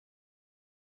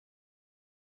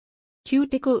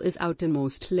Cuticle is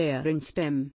outermost layer in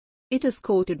stem. It is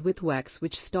coated with wax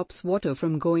which stops water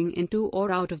from going into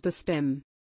or out of the stem.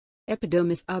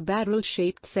 Epidermis are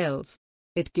barrel-shaped cells.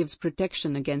 It gives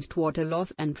protection against water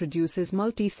loss and produces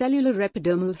multicellular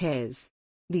epidermal hairs.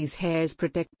 These hairs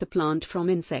protect the plant from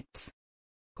insects.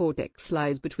 Cortex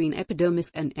lies between epidermis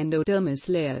and endodermis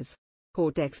layers.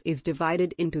 Cortex is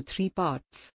divided into 3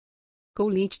 parts.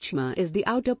 Calychma is the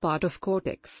outer part of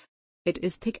cortex. It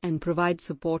is thick and provides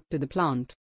support to the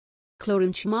plant.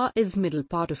 Chlorenchma is middle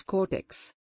part of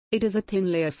cortex. It is a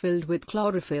thin layer filled with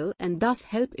chlorophyll and thus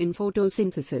help in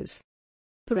photosynthesis.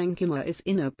 Parenchyma is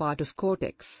inner part of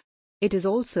cortex. It is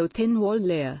also thin wall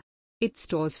layer. It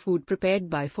stores food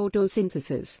prepared by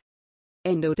photosynthesis.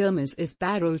 Endodermis is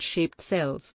barrel-shaped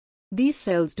cells. These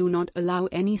cells do not allow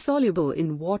any soluble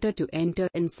in water to enter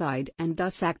inside and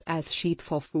thus act as sheath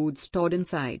for food stored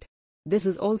inside. This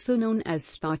is also known as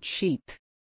starch sheath.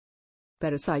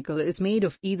 Pericycle is made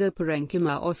of either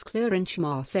parenchyma or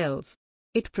sclerenchyma cells.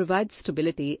 It provides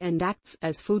stability and acts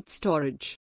as food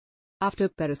storage. After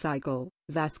pericycle,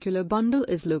 vascular bundle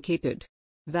is located.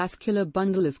 Vascular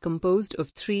bundle is composed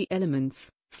of 3 elements.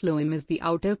 Phloem is the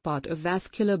outer part of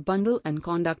vascular bundle and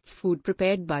conducts food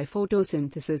prepared by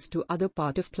photosynthesis to other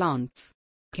part of plants.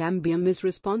 Cambium is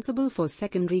responsible for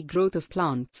secondary growth of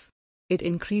plants. It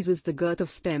increases the girth of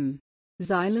stem.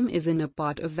 Xylem is inner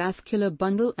part of vascular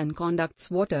bundle and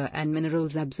conducts water and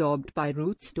minerals absorbed by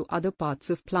roots to other parts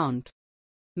of plant.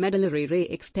 Medullary ray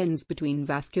extends between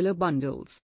vascular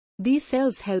bundles. These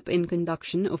cells help in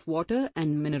conduction of water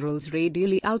and minerals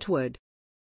radially outward.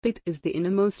 Pith is the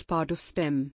innermost part of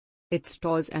stem. It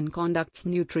stores and conducts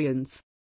nutrients.